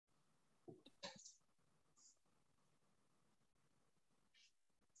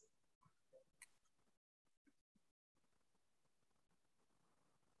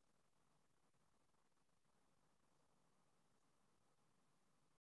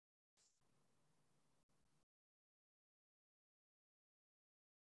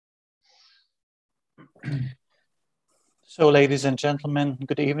So, ladies and gentlemen,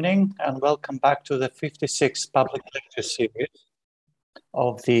 good evening and welcome back to the 56th public lecture series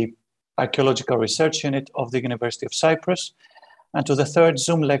of the Archaeological Research Unit of the University of Cyprus and to the third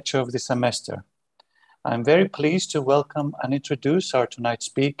Zoom lecture of the semester. I'm very pleased to welcome and introduce our tonight's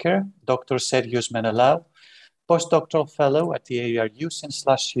speaker, Dr. Sergios Menelaou, postdoctoral fellow at the ARU since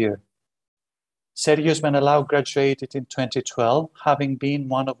last year. Sergios Menelaou graduated in 2012, having been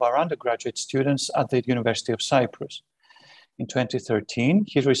one of our undergraduate students at the University of Cyprus. In 2013,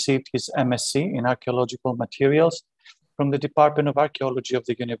 he received his MSc in Archaeological Materials from the Department of Archaeology of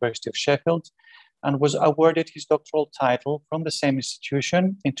the University of Sheffield and was awarded his doctoral title from the same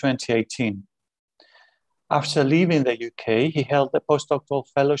institution in 2018. After leaving the UK, he held a postdoctoral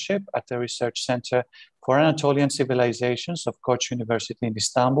fellowship at the Research Center for Anatolian Civilizations of Koç University in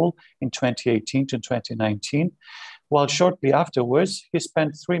Istanbul in 2018 to 2019, while shortly afterwards, he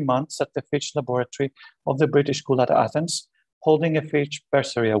spent 3 months at the Fitch Laboratory of the British School at Athens, holding a Fitch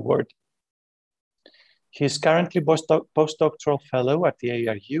Bursary Award. He is currently postdoctoral fellow at the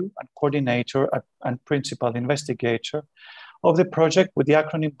ARU and coordinator and principal investigator of the project with the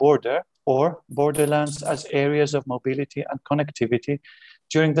acronym BORDER, or Borderlands as Areas of Mobility and Connectivity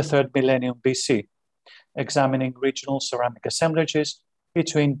during the third millennium BC, examining regional ceramic assemblages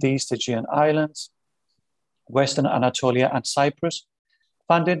between the East Aegean Islands, Western Anatolia and Cyprus,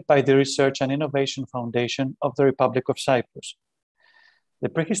 funded by the Research and Innovation Foundation of the Republic of Cyprus. The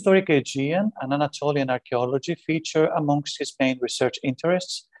prehistoric Aegean and Anatolian archaeology feature amongst his main research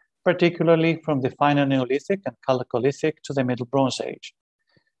interests, particularly from the Final Neolithic and Chalcolithic to the Middle Bronze Age.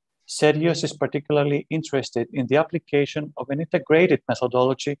 Sergios is particularly interested in the application of an integrated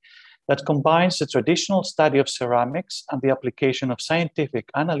methodology that combines the traditional study of ceramics and the application of scientific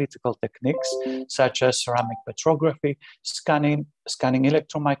analytical techniques such as ceramic petrography, scanning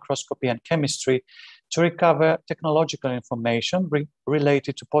electron microscopy, and chemistry to recover technological information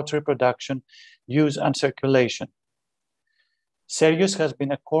related to pottery production, use, and circulation. Sergios has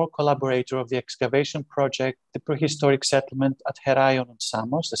been a core collaborator of the excavation project, the prehistoric settlement at Heraion on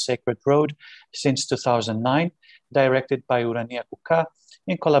Samos, the Sacred Road, since 2009, directed by Urania Kouka,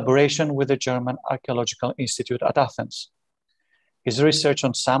 in collaboration with the German Archaeological Institute at Athens. His research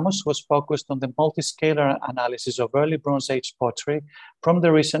on Samos was focused on the multiscalar analysis of early Bronze Age pottery from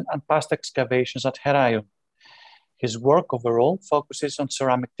the recent and past excavations at Heraion. His work overall focuses on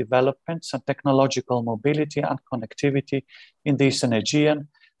ceramic developments and technological mobility and connectivity in the Eastern Aegean,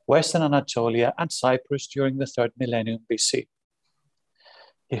 Western Anatolia, and Cyprus during the third millennium BC.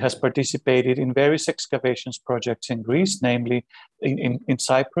 He has participated in various excavations projects in Greece, namely in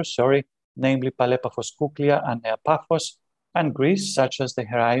Cyprus, namely Palepafos Kouklea and Nea Paphos, and Greece, such as the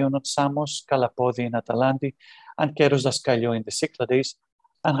Heraion at Samos, Kalapodi in Atalante, and Keros Daskaliou in the Cyclades,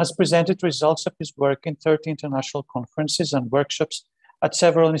 and has presented results of his work in 30 international conferences and workshops at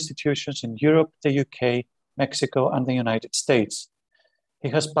several institutions in Europe, the UK, Mexico, and the United States. He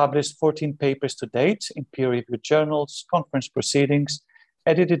has published 14 papers to date in peer-reviewed journals, conference proceedings,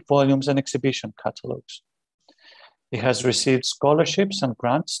 edited volumes, and exhibition catalogs. He has received scholarships and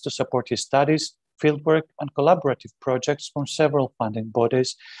grants to support his studies, fieldwork, and collaborative projects from several funding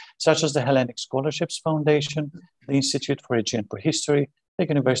bodies, such as the Hellenic Scholarships Foundation, the Institute for Aegean Prehistory, the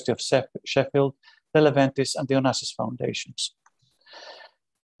University of Sheffield, the Leventis, and the Onassis Foundations.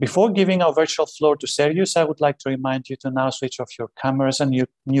 Before giving our virtual floor to Sergios, I would like to remind you to now switch off your cameras and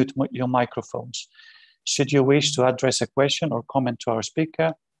mute your microphones. Should you wish to address a question or comment to our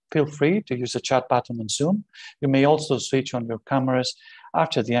speaker, feel free to use the chat button on Zoom. You may also switch on your cameras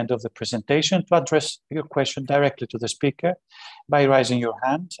after the end of the presentation to address your question directly to the speaker by raising your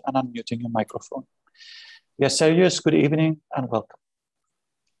hand and unmuting your microphone. Yes, Sergios, good evening and welcome.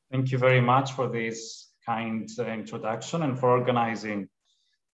 Thank you very much for this kind introduction and for organizing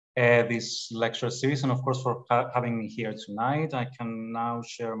this lecture series, and of course for having me here tonight. I can now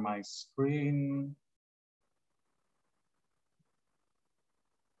share my screen.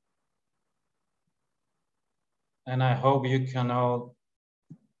 And I hope you can all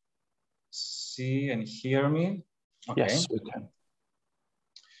see and hear me. Okay. Yes, we can.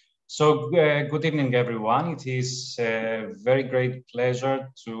 So good evening, everyone. It is a very great pleasure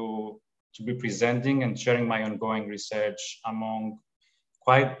to be presenting and sharing my ongoing research among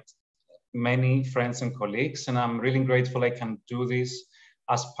quite many friends and colleagues. And I'm really grateful I can do this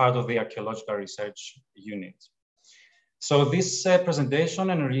as part of the Archaeological Research Unit. So this presentation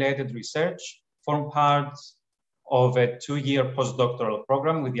and related research form part of a 2-year postdoctoral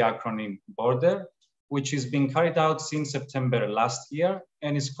program with the acronym BORDER, which is being carried out since September last year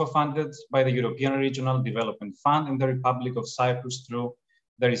and is co-funded by the European Regional Development Fund and the Republic of Cyprus through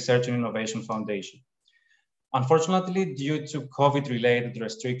the Research and Innovation Foundation. Unfortunately, due to COVID-related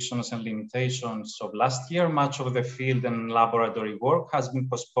restrictions and limitations of last year, much of the field and laboratory work has been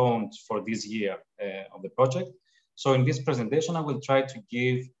postponed for this year of the project. So in this presentation, I will try to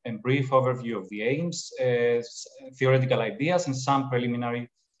give a brief overview of the aims, theoretical ideas, and some preliminary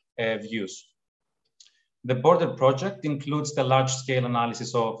views. The border project includes the large-scale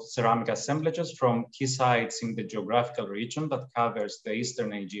analysis of ceramic assemblages from key sites in the geographical region that covers the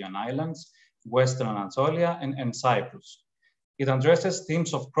Eastern Aegean Islands, Western Anatolia, and Cyprus. It addresses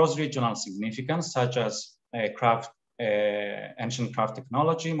themes of cross-regional significance, such as ancient craft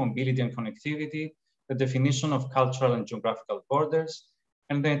technology, mobility and connectivity, the definition of cultural and geographical borders,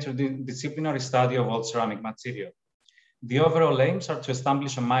 and the interdisciplinary study of old ceramic material. The overall aims are to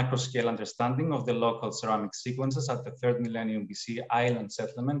establish a micro-scale understanding of the local ceramic sequences at the 3rd millennium BC island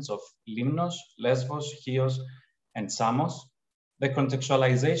settlements of Limnos, Lesbos, Chios, and Samos, the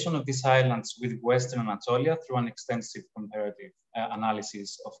contextualization of these islands with Western Anatolia through an extensive comparative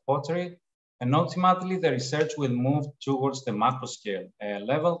analysis of pottery, and ultimately the research will move towards the macro-scale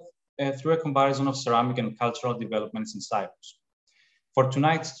level through a comparison of ceramic and cultural developments in Cyprus. For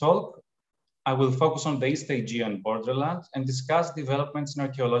tonight's talk, I will focus on the East Aegean borderland and discuss developments in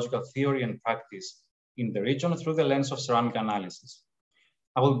archaeological theory and practice in the region through the lens of ceramic analysis.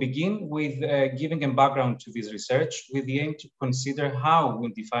 I will begin with giving a background to this research with the aim to consider how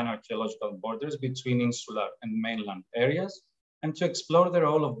we define archaeological borders between insular and mainland areas, and to explore the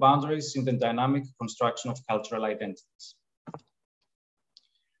role of boundaries in the dynamic construction of cultural identities.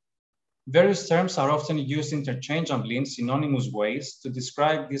 Various terms are often used interchangeably in synonymous ways to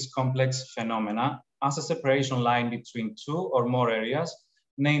describe these complex phenomena as a separation line between two or more areas,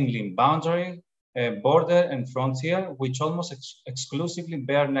 namely boundary, border, and frontier, which almost exclusively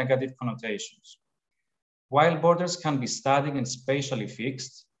bear negative connotations. While borders can be static and spatially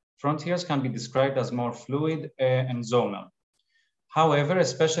fixed, frontiers can be described as more fluid and zonal. However,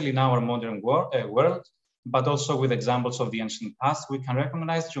 especially in our modern world, but also with examples of the ancient past, we can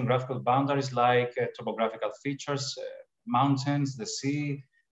recognize geographical boundaries like topographical features, mountains, the sea,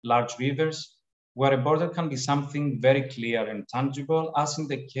 large rivers, where a border can be something very clear and tangible, as in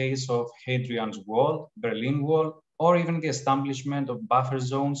the case of Hadrian's Wall, Berlin Wall, or even the establishment of buffer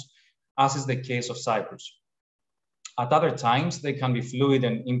zones, as is the case of Cyprus. At other times, they can be fluid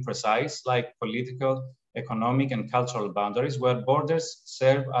and imprecise, like political, economic, and cultural boundaries, where borders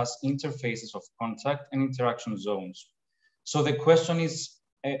serve as interfaces of contact and interaction zones. So the question is,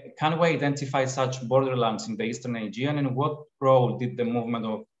 can we identify such borderlands in the Eastern Aegean, and what role did the movement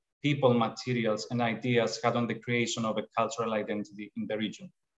of people, materials, and ideas had on the creation of a cultural identity in the region?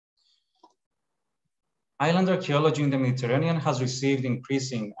 Island archaeology in the Mediterranean has received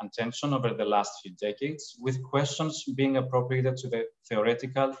increasing attention over the last few decades, with questions being appropriated to the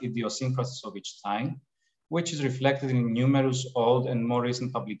theoretical idiosyncrasies of each time, which is reflected in numerous old and more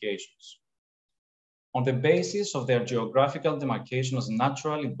recent publications. On the basis of their geographical demarcation as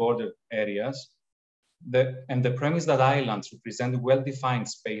naturally bordered areas, and the premise that islands represent well-defined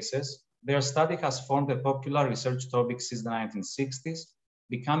spaces, their study has formed a popular research topic since the 1960s,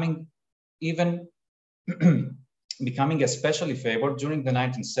 becoming especially favored during the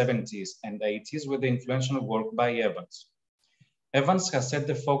 1970s and 80s with the influential work by Evans. Evans has set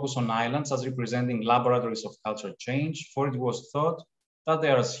the focus on islands as representing laboratories of cultural change, for it was thought that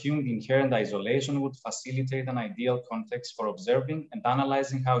their assumed inherent isolation would facilitate an ideal context for observing and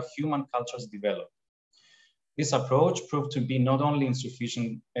analyzing how human cultures develop. This approach proved to be not only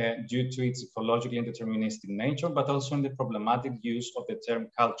insufficient due to its ecologically deterministic nature, but also in the problematic use of the term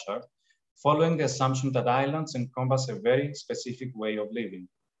culture, following the assumption that islands encompass a very specific way of living.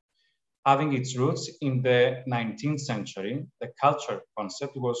 Having its roots in the 19th century, the culture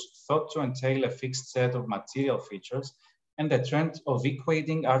concept was thought to entail a fixed set of material features and the trend of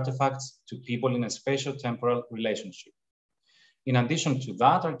equating artifacts to people in a spatial-temporal relationship. In addition to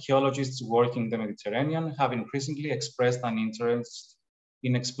that, archaeologists working in the Mediterranean have increasingly expressed an interest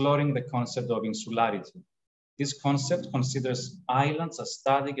in exploring the concept of insularity. This concept considers islands as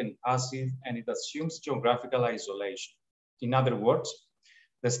static and passive, and it assumes geographical isolation. In other words,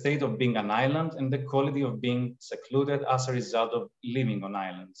 the state of being an island and the quality of being secluded as a result of living on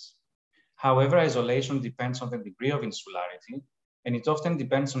islands. However, isolation depends on the degree of insularity, and it often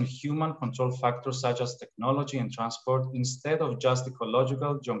depends on human control factors such as technology and transport instead of just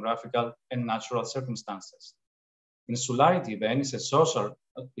ecological, geographical, and natural circumstances. Insularity then is a social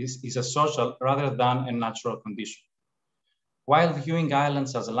rather than a natural condition. While viewing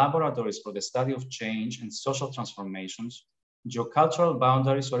islands as laboratories for the study of change and social transformations, geocultural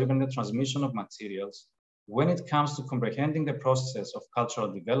boundaries or even the transmission of materials, when it comes to comprehending the processes of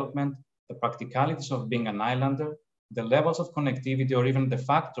cultural development, the practicalities of being an islander, the levels of connectivity, or even the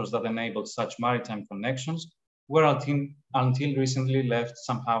factors that enable such maritime connections were until recently left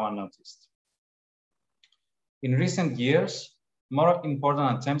somehow unnoticed. In recent years, more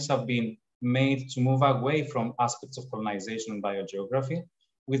important attempts have been made to move away from aspects of colonization and biogeography,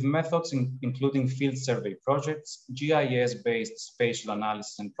 with methods including field survey projects, GIS-based spatial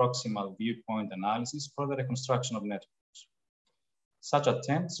analysis, and proximal viewpoint analysis for the reconstruction of networks. Such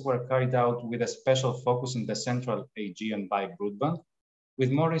attempts were carried out with a special focus in the Central Aegean by Broadband,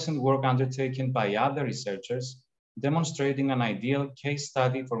 with more recent work undertaken by other researchers demonstrating an ideal case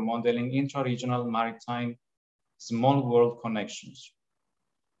study for modeling intra-regional maritime small world connections.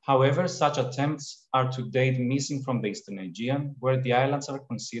 However, such attempts are to date missing from the Eastern Aegean, where the islands are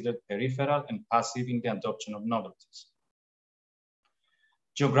considered peripheral and passive in the adoption of novelties.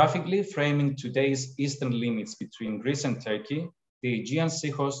 Geographically, framing today's eastern limits between Greece and Turkey, the Aegean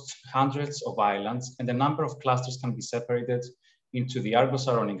Sea hosts hundreds of islands, and a number of clusters can be separated into the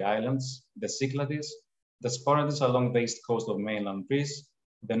Argo-Saronic Islands, the Cyclades, the Sporades along the east coast of mainland Greece,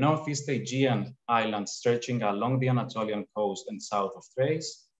 the Northeast Aegean Islands stretching along the Anatolian coast and south of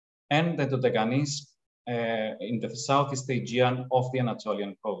Thrace, and the Dodecanese in the Southeast Aegean off the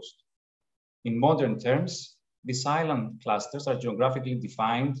Anatolian coast. In modern terms, these island clusters are geographically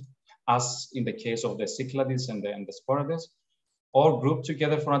defined, as in the case of the Cyclades and the Sporades, or grouped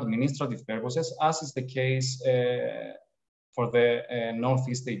together for administrative purposes, as is the case for the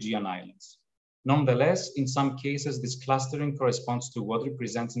Northeast Aegean Islands. Nonetheless, in some cases, this clustering corresponds to what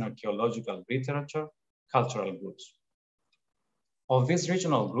represents in archaeological literature cultural groups. Of these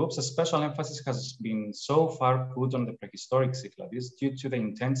regional groups, a special emphasis has been so far put on the prehistoric Cyclades due to the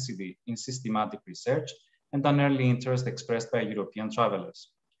intensity in systematic research and an early interest expressed by European travelers.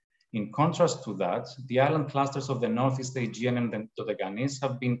 In contrast to that, the island clusters of the Northeast Aegean and the Dodecanese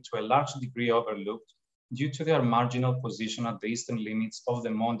have been to a large degree overlooked due to their marginal position at the eastern limits of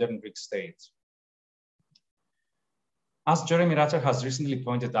the modern Greek state. As Jeremy Ratcher has recently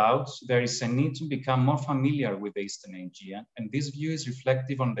pointed out, there is a need to become more familiar with the Eastern Aegean, and this view is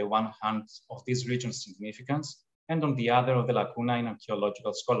reflective on the one hand of this region's significance and on the other of the lacuna in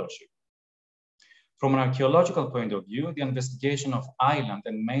archaeological scholarship. From an archaeological point of view, the investigation of island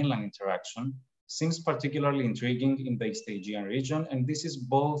and mainland interaction seems particularly intriguing in the East Aegean region, and this is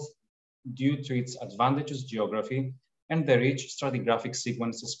both due to its advantageous geography and the rich stratigraphic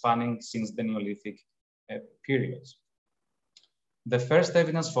sequences spanning since the Neolithic periods. The first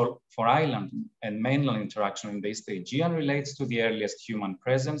evidence for island and mainland interaction in the East Aegean relates to the earliest human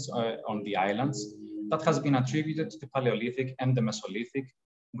presence on the islands that has been attributed to the Paleolithic and the Mesolithic,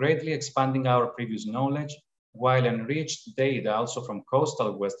 greatly expanding our previous knowledge, while enriched data also from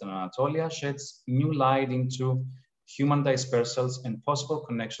coastal Western Anatolia sheds new light into human dispersals and possible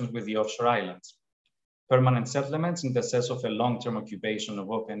connections with the offshore islands. Permanent settlements in the sense of a long-term occupation of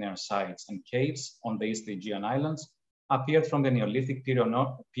open-air sites and caves on the East Aegean islands appeared from the Neolithic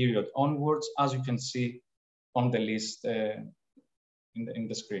period onwards, as you can see on the list in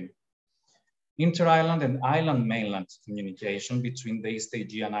the screen. Inter-island and island-mainland communication between the East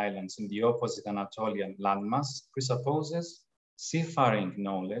Aegean islands and the opposite Anatolian landmass presupposes seafaring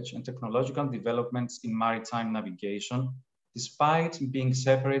knowledge and technological developments in maritime navigation, despite being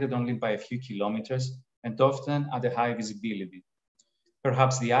separated only by a few kilometers and often at a high visibility.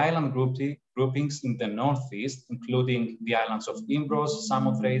 Perhaps the island groupings in the northeast, including the islands of Imbros,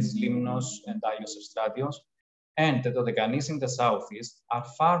 Samothrace, Limnos, and Ios of Sergios, and the Dodecanese in the southeast are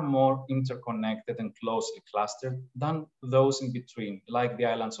far more interconnected and closely clustered than those in between, like the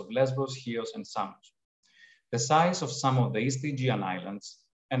islands of Lesbos, Chios, and Samos. The size of some of the East Aegean islands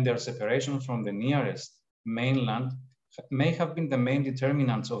and their separation from the nearest mainland may have been the main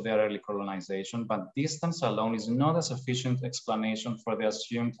determinants of their early colonization, but distance alone is not a sufficient explanation for the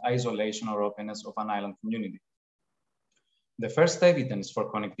assumed isolation or openness of an island community. The first evidence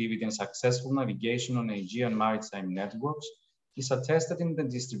for connectivity and successful navigation on Aegean maritime networks is attested in the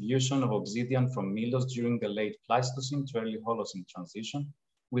distribution of obsidian from Milos during the late Pleistocene to early Holocene transition,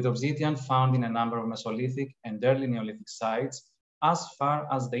 with obsidian found in a number of Mesolithic and early Neolithic sites as far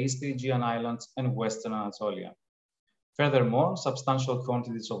as the East Aegean islands and Western Anatolia. Furthermore, substantial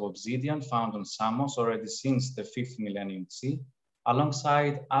quantities of obsidian found on Samos already since the 5th millennium CE,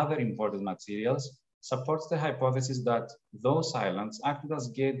 alongside other imported materials, supports the hypothesis that those islands acted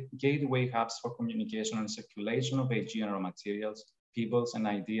as gateway hubs for communication and circulation of Aegean raw materials, peoples, and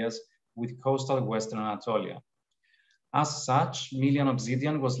ideas with coastal Western Anatolia. As such, Melian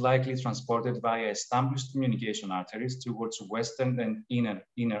obsidian was likely transported via established communication arteries towards Western and inner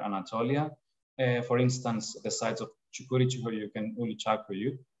Anatolia, for instance, the sites of Çukur-i-Çukuryuk and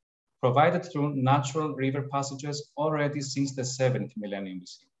Ulu-Çakıryuk, provided through natural river passages already since the 7th millennium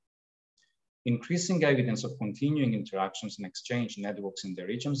BC. Increasing evidence of continuing interactions and exchange networks in the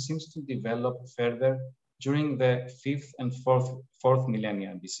region seems to develop further during the 5th and 4th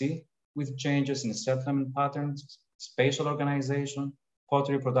millennia BC, with changes in settlement patterns, spatial organization,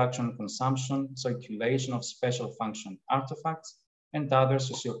 pottery production and consumption, circulation of special function artifacts, and other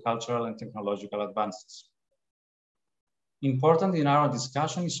sociocultural and technological advances. Important in our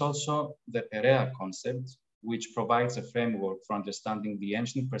discussion is also the Perea concept, which provides a framework for understanding the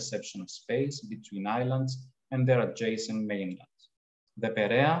ancient perception of space between islands and their adjacent mainland. The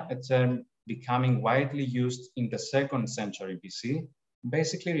Perea, a term becoming widely used in the 2nd century BC,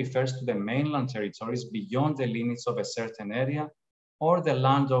 basically refers to the mainland territories beyond the limits of a certain area or the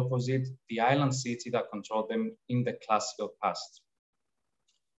land opposite the island city that controlled them in the classical past.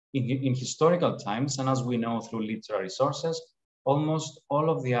 In historical times, and as we know through literary sources, almost all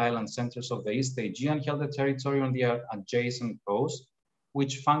of the island centers of the East Aegean held a territory on their adjacent coast,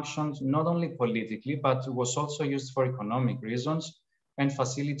 which functioned not only politically, but was also used for economic reasons and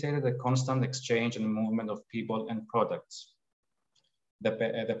facilitated the constant exchange and movement of people and products.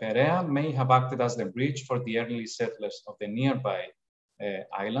 The Perea may have acted as the bridge for the early settlers of the nearby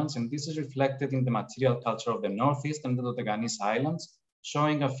islands, and this is reflected in the material culture of the Northeast and the Dodecanese Islands,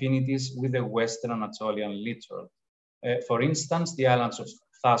 showing affinities with the Western Anatolian littoral. For instance, the islands of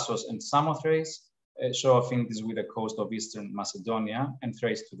Thasos and Samothrace show affinities with the coast of Eastern Macedonia and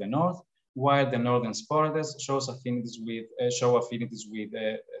Thrace to the north, while the Northern Sporades show affinities with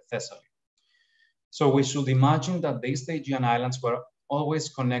Thessaly. So we should imagine that the East Aegean Islands were always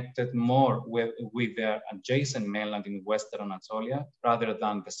connected more with their adjacent mainland in Western Anatolia rather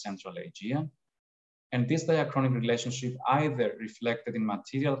than the Central Aegean. And this diachronic relationship either reflected in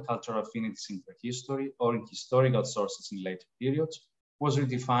material cultural affinities in prehistory or in historical sources in later periods, was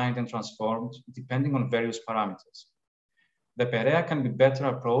redefined and transformed depending on various parameters. The Perea can be better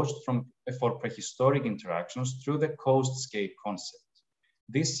approached for prehistoric interactions through the coastscape concept.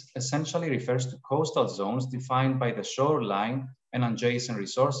 This essentially refers to coastal zones defined by the shoreline and adjacent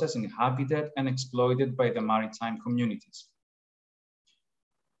resources inhabited and exploited by the maritime communities.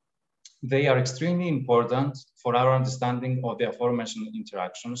 They are extremely important for our understanding of the aforementioned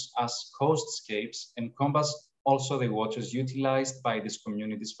interactions, as coastscapes encompass also the waters utilized by these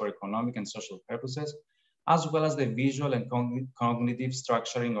communities for economic and social purposes, as well as the visual and cognitive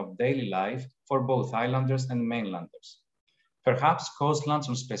structuring of daily life for both islanders and mainlanders. Perhaps coastlands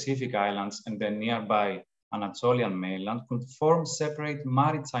on specific islands and the nearby Anatolian mainland could form separate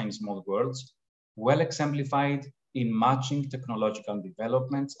maritime small worlds, well exemplified in matching technological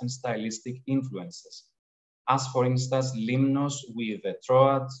developments and stylistic influences, as for instance, Limnos with the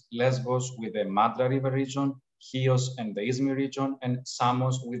Troad, Lesbos with the Madra River region, Chios and the Izmir region, and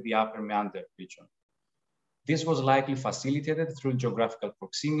Samos with the Upper Meander region. This was likely facilitated through geographical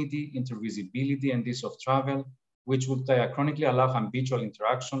proximity, intervisibility, and ease of travel, which would diachronically allow habitual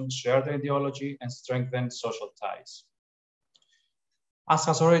interaction, shared ideology, and strengthen social ties. As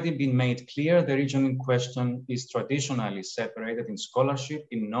has already been made clear, the region in question is traditionally separated in scholarship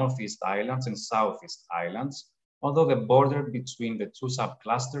in Northeast Islands and Southeast Islands, although the border between the two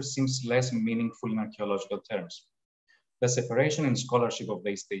subclusters seems less meaningful in archaeological terms. The separation in scholarship of the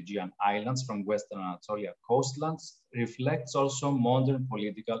East Aegean Islands from Western Anatolia coastlands reflects also modern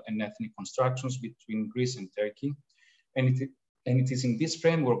political and ethnic constructions between Greece and Turkey, and it is in this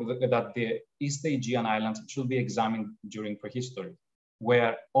framework that the East Aegean Islands should be examined during prehistory,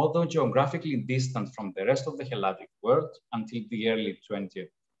 where, although geographically distant from the rest of the Helladic world until the early 20th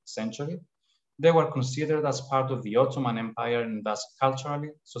century, they were considered as part of the Ottoman Empire and thus culturally,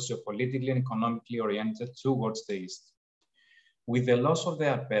 sociopolitically, and economically oriented towards the East. With the loss of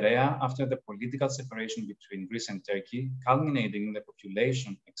the Perea after the political separation between Greece and Turkey, culminating in the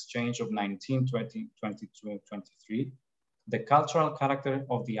population exchange of 1920, 22, and 23, the cultural character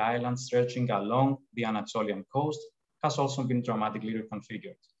of the islands stretching along the Anatolian coast has also been dramatically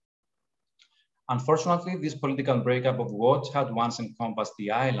reconfigured. Unfortunately, this political breakup of what had once encompassed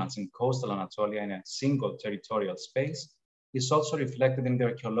the islands in coastal Anatolia in a single territorial space is also reflected in the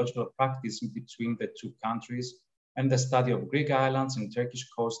archaeological practice between the two countries and the study of Greek islands and Turkish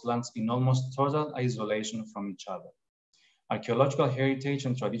coastlands in almost total isolation from each other. Archaeological heritage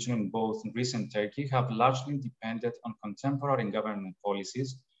and tradition in both Greece and Turkey have largely depended on contemporary government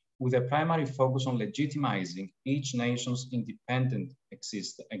policies, with a primary focus on legitimizing each nation's independent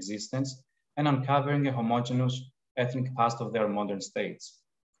existence and uncovering a homogeneous ethnic past of their modern states.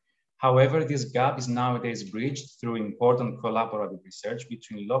 However, this gap is nowadays bridged through important collaborative research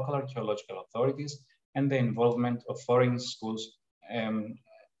between local archaeological authorities and the involvement of foreign schools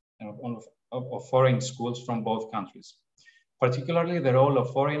of foreign schools from both countries, particularly the role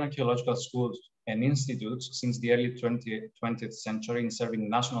of foreign archaeological schools and institutes since the early 20th century in serving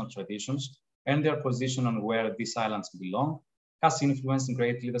national traditions and their position on where these islands belong has influenced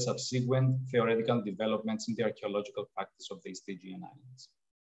greatly the subsequent theoretical developments in the archaeological practice of the East Aegean Islands.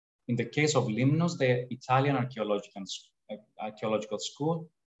 In the case of Limnos, the Italian archaeological school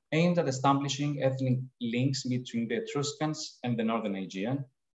aimed at establishing ethnic links between the Etruscans and the Northern Aegean,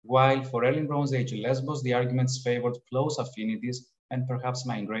 while for early Bronze Age Lesbos, the arguments favored close affinities and perhaps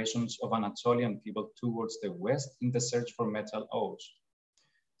migrations of Anatolian people towards the west in the search for metal ores.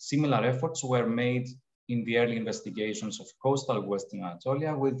 Similar efforts were made in the early investigations of coastal Western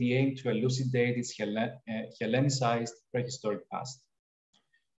Anatolia with the aim to elucidate its Hellenicized prehistoric past.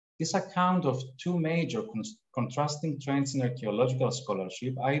 This account of two major contrasting trends in archaeological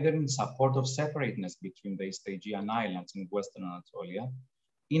scholarship, either in support of separateness between the East Aegean Islands and Western Anatolia,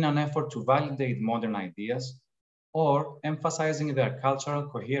 in an effort to validate modern ideas, or emphasizing their cultural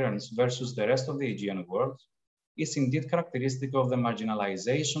coherence versus the rest of the Aegean world, is indeed characteristic of the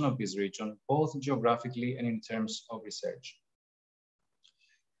marginalization of this region, both geographically and in terms of research.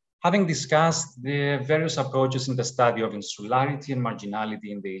 Having discussed the various approaches in the study of insularity and marginality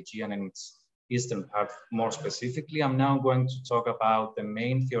in the Aegean and its eastern part more specifically, I'm now going to talk about the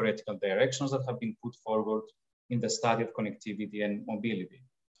main theoretical directions that have been put forward in the study of connectivity and mobility.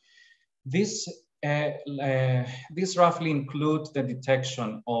 These roughly include the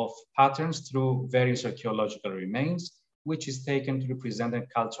detection of patterns through various archaeological remains, which is taken to represent a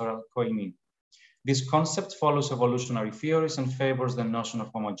cultural koine. This concept follows evolutionary theories and favors the notion of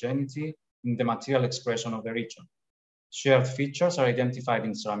homogeneity in the material expression of the region. Shared features are identified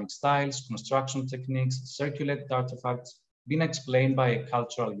in ceramic styles, construction techniques, circulated artifacts, being explained by a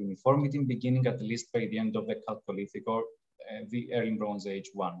cultural uniformity beginning at least by the end of the Chalcolithic or the early Bronze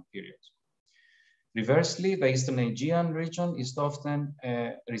Age 1 period. Reversely, the Eastern Aegean region is often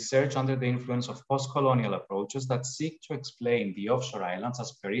researched under the influence of post-colonial approaches that seek to explain the offshore islands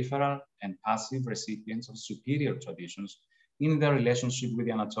as peripheral and passive recipients of superior traditions in their relationship with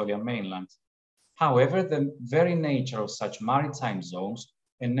the Anatolian mainland. However, the very nature of such maritime zones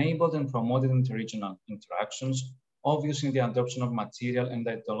enabled and promoted interregional interactions, obviously the adoption of material and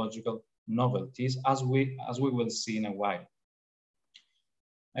ideological novelties, as we will see in a while.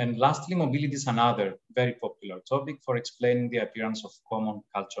 And lastly, mobility is another very popular topic for explaining the appearance of common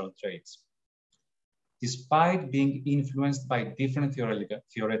cultural traits. Despite being influenced by different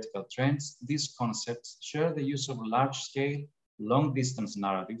theoretical trends, these concepts share the use of large-scale, long-distance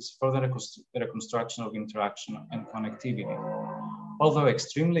narratives for the reconstruction of interaction and connectivity. Although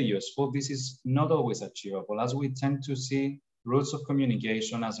extremely useful, this is not always achievable, as we tend to see routes of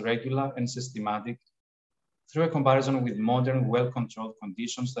communication as regular and systematic through a comparison with modern, well-controlled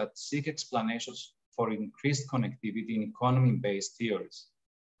conditions that seek explanations for increased connectivity in economy-based theories.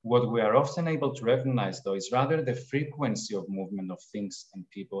 What we are often able to recognize, though, is rather the frequency of movement of things and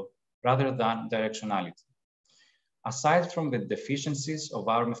people, rather than directionality. Aside from the deficiencies of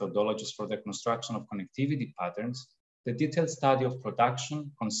our methodologies for the construction of connectivity patterns, the detailed study of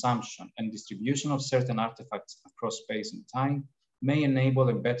production, consumption, and distribution of certain artifacts across space and time may enable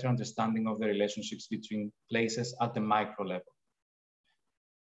a better understanding of the relationships between places at the micro level.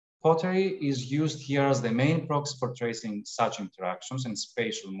 Pottery is used here as the main proxy for tracing such interactions and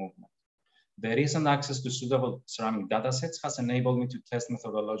spatial movement. The recent access to suitable ceramic datasets has enabled me to test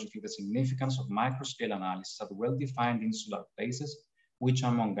methodologically the significance of microscale analysis at well-defined insular places, which,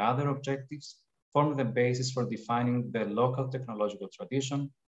 among other objectives, form the basis for defining the local technological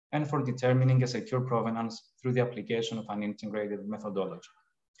tradition and for determining a secure provenance through the application of an integrated methodology.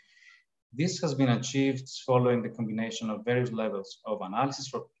 This has been achieved following the combination of various levels of analysis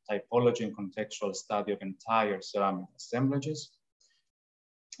for typology and contextual study of entire ceramic assemblages.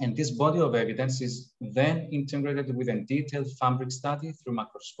 And this body of evidence is then integrated with a detailed fabric study through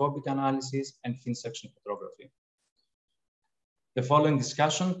macroscopic analysis and thin section photography. The following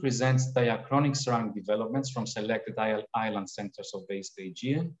discussion presents diachronic ceramic developments from selected island centers of the East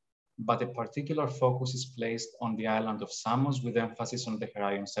Aegean, but a particular focus is placed on the island of Samos with emphasis on the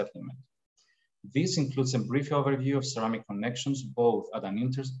Heraion settlement. This includes a brief overview of ceramic connections both at an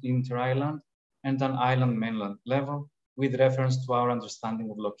inter-island and an island mainland level with reference to our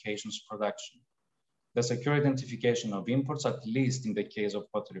understanding of locations production. The secure identification of imports, at least in the case of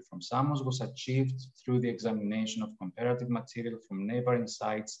pottery from Samos, was achieved through the examination of comparative material from neighboring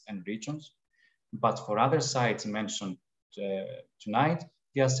sites and regions. But for other sites mentioned tonight,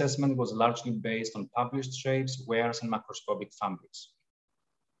 the assessment was largely based on published shapes, wares, and macroscopic fabrics.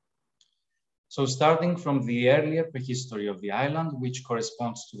 So starting from the earlier prehistory of the island, which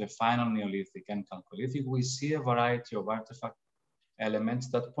corresponds to the final Neolithic and Chalcolithic, we see a variety of artifact elements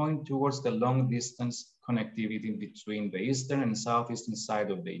that point towards the long distance connectivity between the eastern and southeastern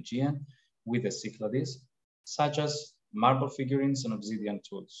side of the Aegean with the Cyclades, such as marble figurines and obsidian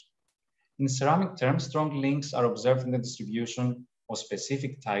tools. In ceramic terms, strong links are observed in the distribution of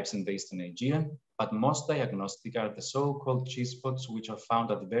specific types in the Eastern Aegean, but most diagnostic are the so-called G-spots, which are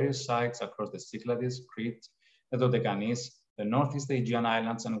found at various sites across the Cyclades, Crete, the Dodecanese, the Northeast Aegean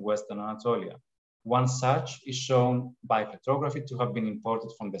Islands, and Western Anatolia. One such is shown by petrography to have been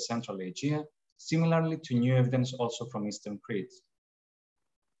imported from the Central Aegean, similarly to new evidence also from Eastern Crete.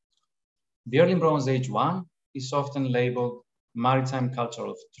 The Early Bronze Age 1 is often labeled maritime culture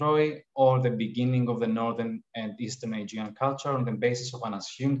of Troy, or the beginning of the Northern and Eastern Aegean culture on the basis of an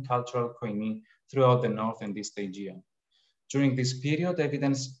assumed cultural koiné throughout the North and East Aegean. During this period,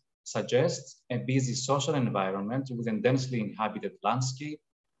 evidence suggests a busy social environment with a densely inhabited landscape,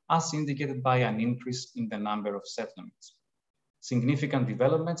 as indicated by an increase in the number of settlements. Significant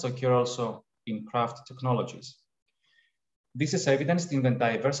developments occur also in craft technologies. This is evidenced in the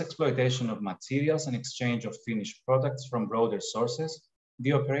diverse exploitation of materials and exchange of finished products from broader sources,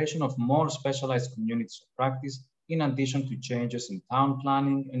 the operation of more specialized communities of practice, in addition to changes in town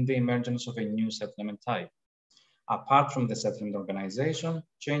planning and the emergence of a new settlement type. Apart from the settlement organization,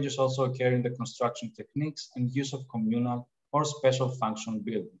 changes also occur in the construction techniques and use of communal or special function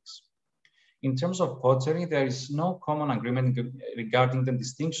buildings. In terms of pottery, there is no common agreement regarding the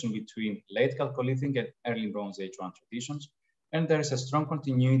distinction between late Chalcolithic and early Bronze Age 1 traditions, and there is a strong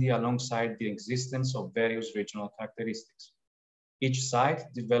continuity alongside the existence of various regional characteristics. Each site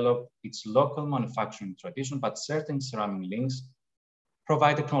developed its local manufacturing tradition, but certain ceramic links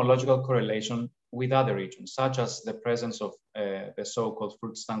provide a chronological correlation with other regions, such as the presence of the so-called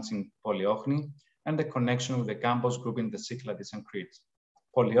fruit stands in Polyochni and the connection with the Campos group in the Cyclades and Crete.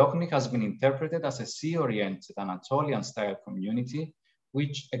 Polyochni has been interpreted as a sea-oriented Anatolian-style community,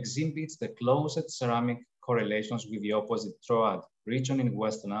 which exhibits the closest ceramic correlations with the opposite Troad region in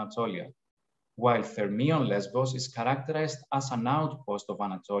Western Anatolia, while Thermion Lesbos is characterized as an outpost of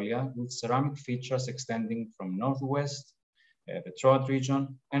Anatolia with ceramic features extending from northwest, the Troad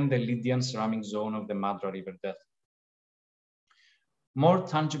region, and the Lydian ceramic zone of the Madra River Delta. More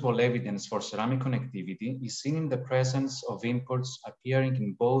tangible evidence for ceramic connectivity is seen in the presence of imports appearing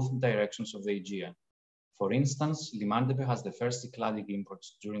in both directions of the Aegean. For instance, Limantepe has the first Cycladic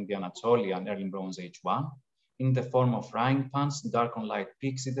imports during the Anatolian Early Bronze Age 1 in the form of frying pans, dark on light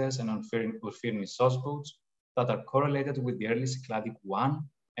pyxides, and Urfirni sauce boats that are correlated with the early Cycladic 1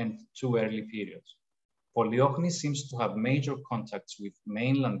 and 2 early periods. Polyochni seems to have major contacts with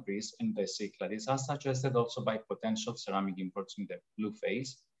mainland Greece and the Cyclades, as suggested also by potential ceramic imports in the blue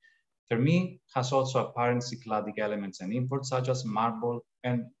phase. Thermi has also apparent Cycladic elements and imports such as marble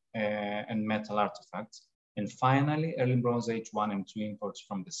and metal artifacts. And finally, early Bronze Age 1 and 2 imports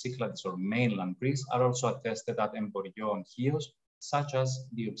from the Cyclades or mainland Greece are also attested at Emborio and Chios, such as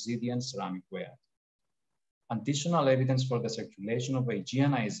the obsidian ceramic ware. Additional evidence for the circulation of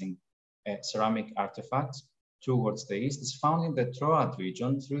Aegeanizing ceramic artifacts towards the east is found in the Troad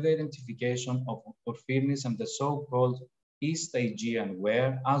region through the identification of Orphirnis and the so-called East Aegean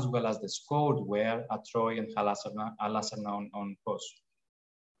ware, as well as the scored ware at Troy and Halasarna on Kos.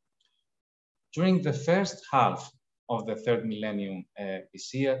 During the first half of the third millennium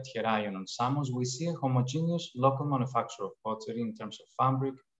BC at Hieraion on Samos, we see a homogeneous local manufacture of pottery in terms of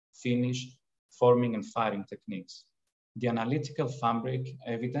fabric, finish, forming, and firing techniques. The analytical fabric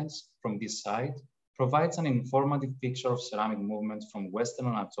evidence from this site provides an informative picture of ceramic movements from Western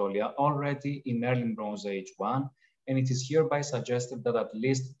Anatolia already in early Bronze Age 1, and it is hereby suggested that at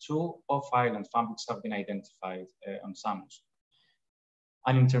least 2 off-island fabrics have been identified on Samos.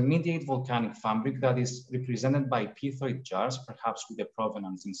 An intermediate volcanic fabric that is represented by pythoid jars, perhaps with a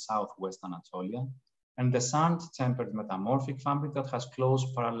provenance in southwest Anatolia, and the sand-tempered metamorphic fabric that has close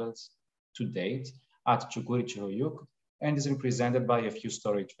parallels to date at Çukuri Çiroyuk and is represented by a few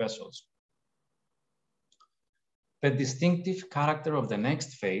storage vessels. The distinctive character of the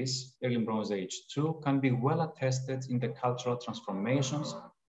next phase, early Bronze Age 2, can be well attested in the cultural transformations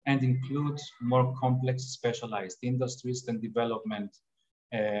and includes more complex specialized industries than development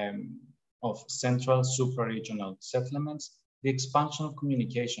of central supra-regional settlements, the expansion of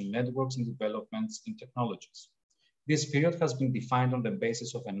communication networks and developments in technologies. This period has been defined on the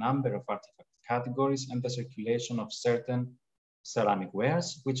basis of a number of artifact categories and the circulation of certain ceramic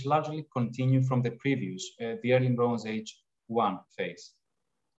wares, which largely continue from the previous, the early Bronze Age 1 phase.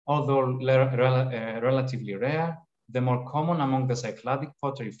 Although relatively rare, The more common among the Cycladic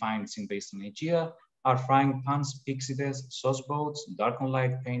pottery finds in the Eastern Aegea are frying pans, pyxides, sauce boats, dark and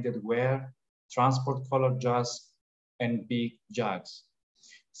light painted ware, transport colored jars, and big jugs.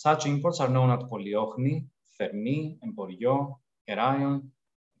 Such imports are known at Polyochni, Thermi, Emporio, Heraion,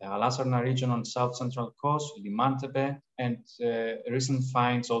 the Halasarna region on south central coast, Limantepe, and recent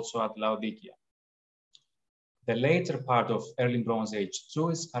finds also at Laodicea. The later part of early Bronze Age 2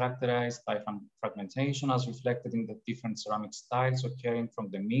 is characterized by fragmentation as reflected in the different ceramic styles occurring from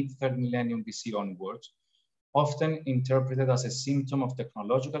the mid-3rd millennium BC onwards, often interpreted as a symptom of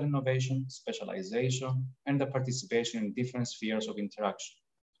technological innovation, specialization, and the participation in different spheres of interaction.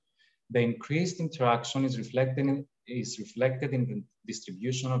 The increased interaction is reflected in the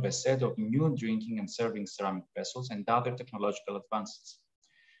distribution of a set of new drinking and serving ceramic vessels and other technological advances.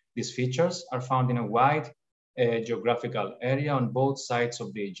 These features are found in a wide geographical area on both sides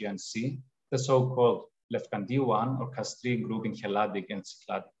of the Aegean Sea, the so-called Lefkandi or Kastri group in Helladic and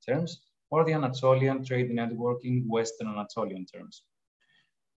Cycladic terms, or the Anatolian trade network in Western Anatolian terms.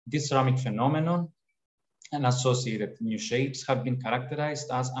 This ceramic phenomenon and associated new shapes have been characterized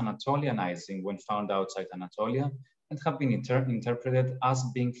as Anatolianizing when found outside Anatolia and have been interpreted as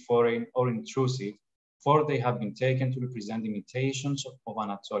being foreign or intrusive, for they have been taken to represent imitations of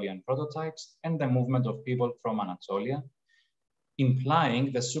Anatolian prototypes and the movement of people from Anatolia,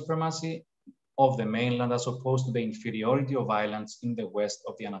 implying the supremacy of the mainland as opposed to the inferiority of islands in the west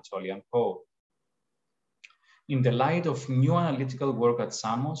of the Anatolian pole. In the light of new analytical work at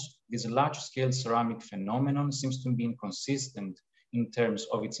Samos, this large-scale ceramic phenomenon seems to be inconsistent in terms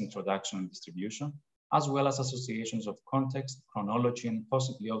of its introduction and distribution, as well as associations of context, chronology, and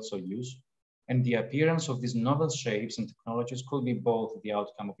possibly also use. And the appearance of these novel shapes and technologies could be both the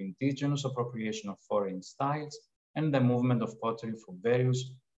outcome of indigenous appropriation of foreign styles and the movement of pottery from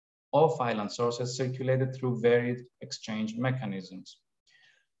various off-island sources circulated through varied exchange mechanisms.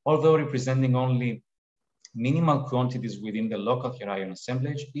 Although representing only minimal quantities within the local Heraion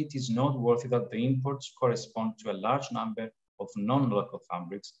assemblage, it is noteworthy that the imports correspond to a large number of non-local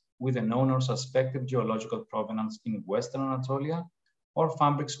fabrics with a known or suspected geological provenance in Western Anatolia, or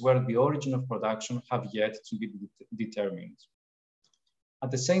fabrics where the origin of production have yet to be determined.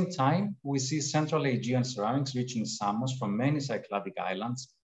 At the same time, we see Central Aegean ceramics reaching Samos from many Cycladic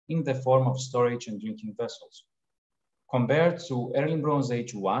islands in the form of storage and drinking vessels. Compared to early Bronze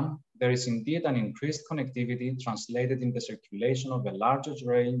Age 1, there is indeed an increased connectivity translated in the circulation of a larger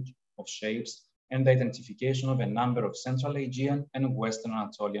range of shapes and the identification of a number of Central Aegean and Western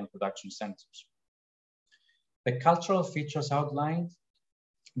Anatolian production centers. The cultural features outlined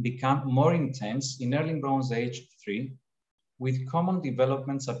become more intense in early Bronze Age 3, with common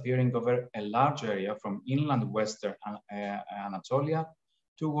developments appearing over a large area from inland Western Anatolia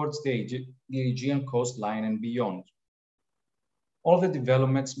towards the Aegean coastline and beyond. All the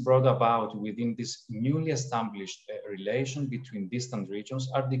developments brought about within this newly established relation between distant regions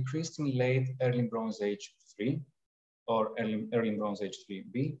are decreased in late early Bronze Age 3 or early Bronze Age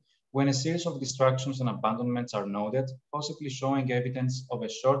 3b, when a series of destructions and abandonments are noted, possibly showing evidence of a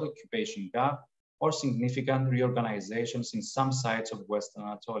short occupation gap or significant reorganizations in some sites of Western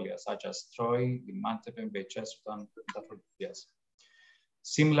Anatolia, such as Troy, Limantepe, Beychesutan, and Aphrodisias.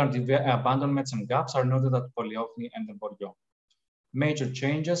 Similar abandonments and gaps are noted at Polyochni and Emporio. Major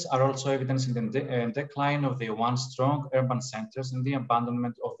changes are also evidenced in the decline of the once strong urban centers and the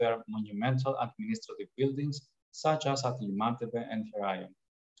abandonment of their monumental administrative buildings, such as at Limantepe and Heraion.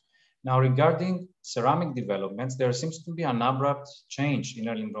 Now, regarding ceramic developments, there seems to be an abrupt change in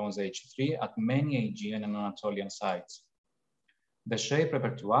early Bronze Age 3 at many Aegean and Anatolian sites. The shape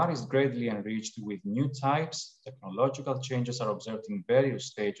repertoire is greatly enriched with new types. Technological changes are observed in various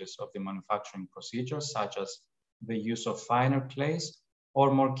stages of the manufacturing procedures, such as the use of finer clays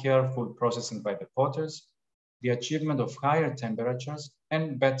or more careful processing by the potters, the achievement of higher temperatures,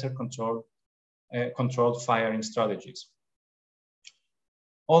 and better controlled firing strategies.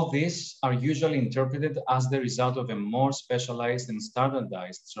 All these are usually interpreted as the result of a more specialized and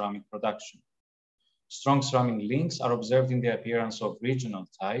standardized ceramic production. Strong ceramic links are observed in the appearance of regional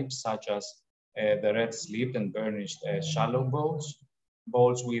types, such as the red-slipped and burnished shallow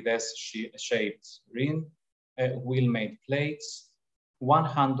bowls with S-shaped rim, wheel-made plates,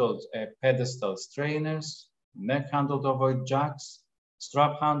 one-handled pedestal strainers, neck-handled ovoid jugs,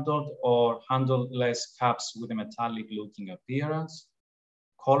 strap-handled or handleless cups with a metallic-looking appearance,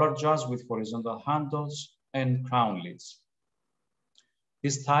 collar jars with horizontal handles, and crown lids.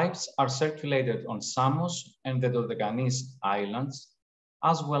 These types are circulated on Samos and the Dodecanese Islands,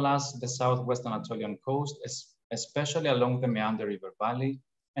 as well as the southwest Anatolian coast, especially along the Meander River Valley,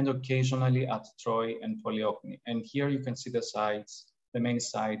 and occasionally at Troy and Polyokni. And here you can see the sites, the main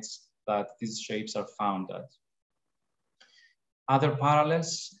sites that these shapes are found at. Other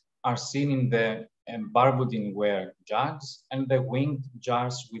parallels are seen in the Barbudin-ware jugs and the winged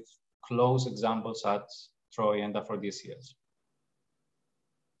jars with close examples at Troy and Aphrodisias.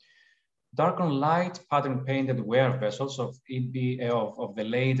 Dark on light pattern painted ware vessels of the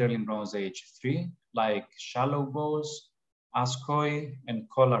late early Bronze Age 3, like shallow bowls, askoi, and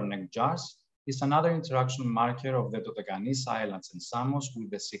collar neck jars, is another interaction marker of the Dodekanis Islands and Samos with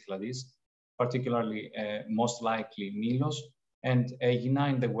the Cyclades, particularly most likely Milos and Aegina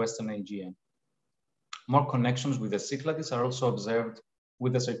in the Western Aegean. More connections with the Cyclades are also observed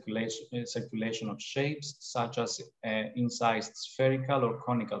with the circulation of shapes such as incised spherical or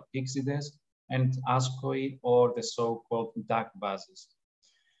conical pyxides and askoi or the so-called duck vases.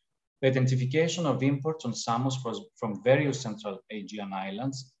 The identification of imports on Samos from various central Aegean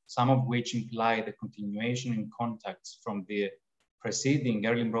islands, some of which imply the continuation in contacts from the preceding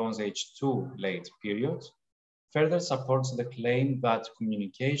early Bronze Age II late period, further supports the claim that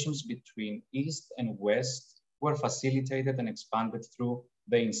communications between East and West were facilitated and expanded through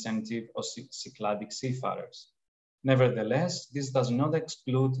the incentive of Cycladic seafarers. Nevertheless, this does not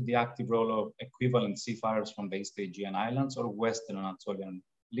exclude the active role of equivalent seafarers from the East Aegean Islands or Western Anatolian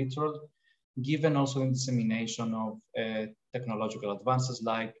littoral, given also the dissemination of technological advances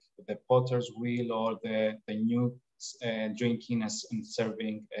like the potter's wheel or the new drinking and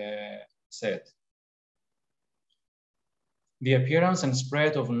serving set. The appearance and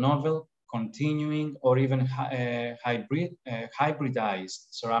spread of novel, continuing, or even hybridized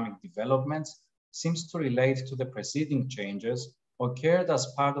ceramic developments seems to relate to the preceding changes occurred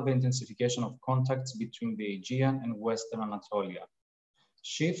as part of the intensification of contacts between the Aegean and Western Anatolia.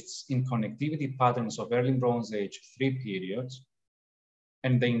 Shifts in connectivity patterns of early Bronze Age 3 periods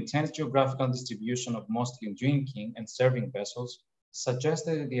and the intense geographical distribution of mostly drinking and serving vessels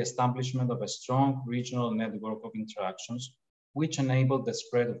suggested the establishment of a strong regional network of interactions which enabled the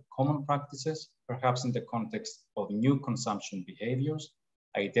spread of common practices, perhaps in the context of new consumption behaviors,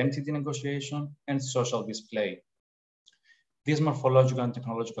 identity negotiation, and social display. These morphological and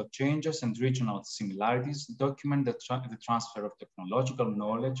technological changes and regional similarities document the transfer of technological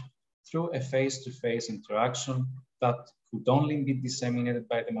knowledge through a face-to-face interaction that could only be disseminated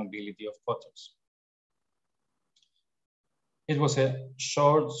by the mobility of potters. It was a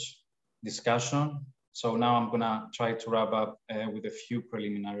short discussion, so now I'm gonna try to wrap up with a few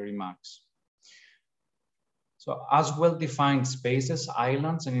preliminary remarks. So as well-defined spaces,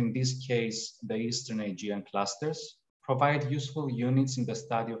 islands, and in this case, the Eastern Aegean clusters, provide useful units in the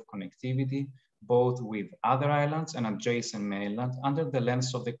study of connectivity, both with other islands and adjacent mainland under the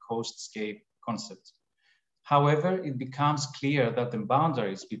lens of the coastscape concept. However, it becomes clear that the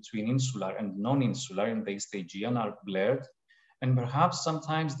boundaries between insular and non-insular in the East Aegean are blurred, and perhaps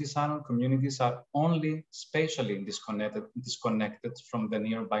sometimes these island communities are only spatially disconnected from the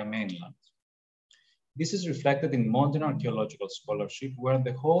nearby mainland. This is reflected in modern archaeological scholarship, where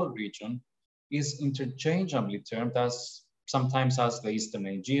the whole region is interchangeably termed as sometimes as the Eastern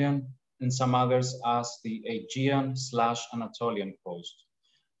Aegean and some others as the Aegean/Anatolian coast,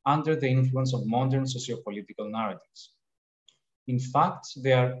 under the influence of modern sociopolitical narratives. In fact,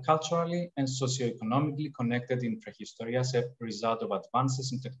 they are culturally and socioeconomically connected in prehistory as a result of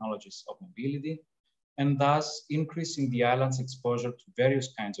advances in technologies of mobility, and thus increasing the island's exposure to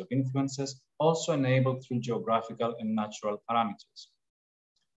various kinds of influences, also enabled through geographical and natural parameters.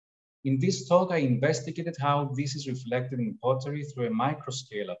 In this talk, I investigated how this is reflected in pottery through a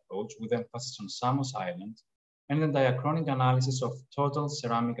microscale approach with emphasis on Samos Island and the diachronic analysis of total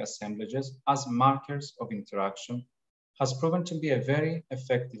ceramic assemblages as markers of interaction has proven to be a very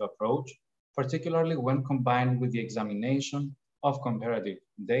effective approach, particularly when combined with the examination of comparative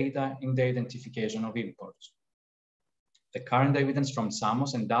data in the identification of imports. The current evidence from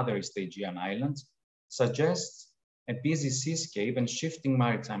Samos and other East Aegean islands suggests a busy seascape and shifting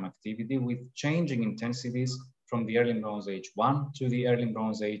maritime activity with changing intensities from the early Bronze Age 1 to the early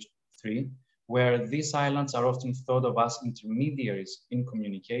Bronze Age 3, where these islands are often thought of as intermediaries in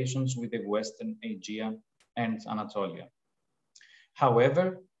communications with the Western Aegean and Anatolia.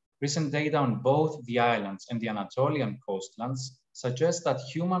 However, recent data on both the islands and the Anatolian coastlands suggest that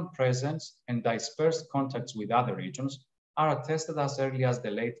human presence and dispersed contacts with other regions are attested as early as the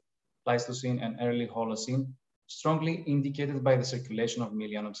late Pleistocene and early Holocene, strongly indicated by the circulation of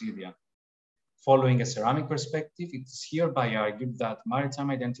Melian obsidian. Following a ceramic perspective, it is hereby argued that maritime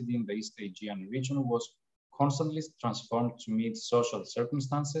identity in the East Aegean region was constantly transformed to meet social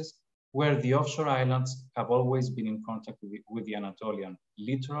circumstances where the offshore islands have always been in contact with the Anatolian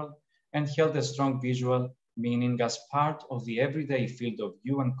littoral and held a strong visual meaning as part of the everyday field of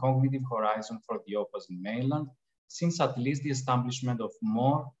view and cognitive horizon for the opposite mainland, since at least the establishment of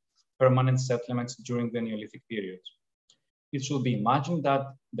more permanent settlements during the Neolithic period. It should be imagined that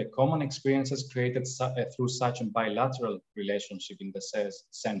the common experiences created through such a bilateral relationship in the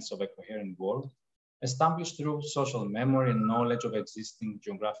sense of a coherent world, established through social memory and knowledge of existing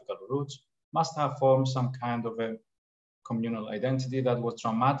geographical roots, must have formed some kind of a communal identity that was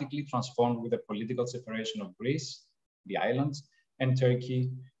dramatically transformed with the political separation of Greece, the islands, and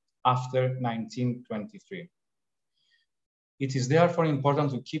Turkey after 1923. It is therefore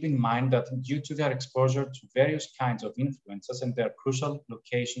important to keep in mind that due to their exposure to various kinds of influences and their crucial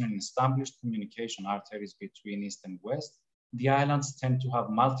location in established communication arteries between East and West, the islands tend to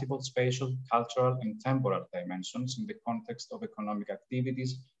have multiple spatial, cultural, and temporal dimensions in the context of economic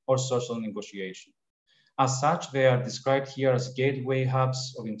activities or social negotiation. As such, they are described here as gateway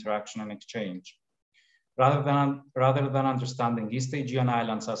hubs of interaction and exchange. Rather than understanding East Aegean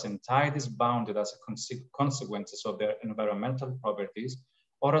islands as entities bounded as consequences of their environmental properties,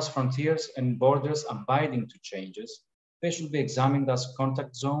 or as frontiers and borders abiding to changes, they should be examined as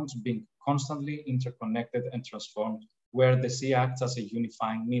contact zones being constantly interconnected and transformed, where the sea acts as a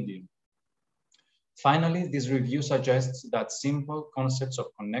unifying medium. Finally, this review suggests that simple concepts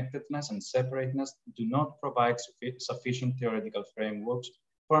of connectedness and separateness do not provide sufficient theoretical frameworks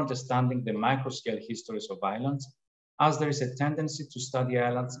for understanding the microscale histories of islands, as there is a tendency to study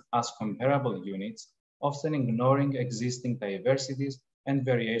islands as comparable units, often ignoring existing diversities and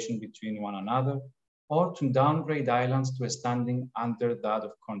variation between one another, or to downgrade islands to a standing under that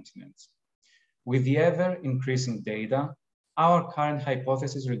of continents. With the ever-increasing data, our current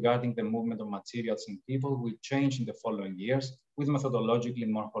hypothesis regarding the movement of materials and people will change in the following years with methodologically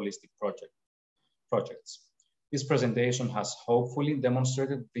more holistic projects. This presentation has hopefully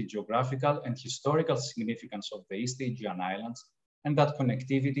demonstrated the geographical and historical significance of the East Aegean islands and that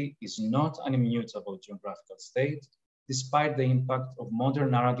connectivity is not an immutable geographical state, despite the impact of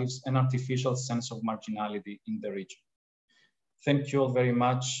modern narratives and artificial sense of marginality in the region. Thank you all very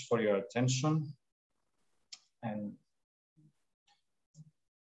much for your attention. And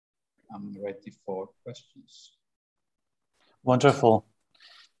I'm ready for questions. Wonderful.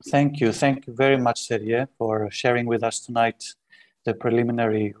 Thank you. Thank you very much, Sergios, for sharing with us tonight the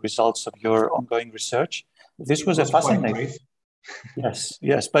preliminary results of your ongoing research. This was a fascinating...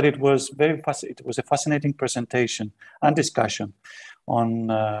 Yes, but it was it was a fascinating presentation and discussion on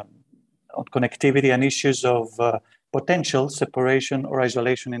connectivity and issues of potential separation or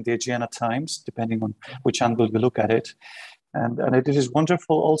isolation in the Aegean at times, depending on which angle you look at it. And it is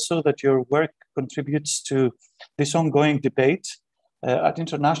wonderful also that your work contributes to this ongoing debate at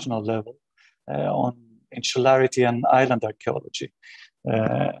international level on insularity and island archaeology.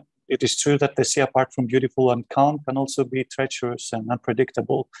 It is true that the sea, apart from beautiful and calm, can also be treacherous and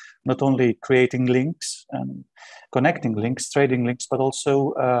unpredictable, not only creating links and connecting links, trading links, but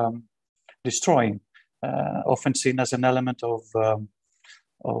also destroying, often seen as an element of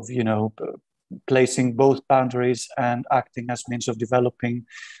placing both boundaries and acting as means of developing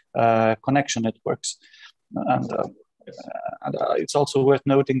connection networks. And it's also worth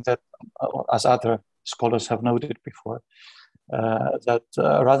noting that, as other scholars have noted before, that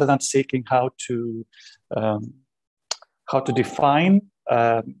rather than seeking how to define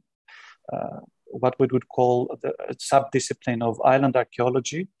what we would call the subdiscipline of island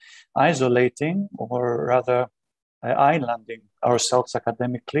archaeology, isolating or rather islanding ourselves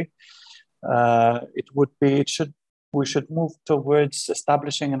academically, we should move towards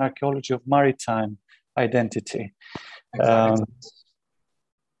establishing an archaeology of maritime identity. Exactly.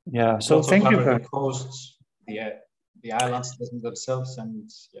 Yeah, so thank you very much. Coasts, the islands themselves, and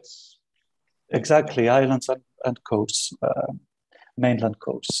yes. Exactly, islands and coasts, mainland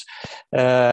coasts.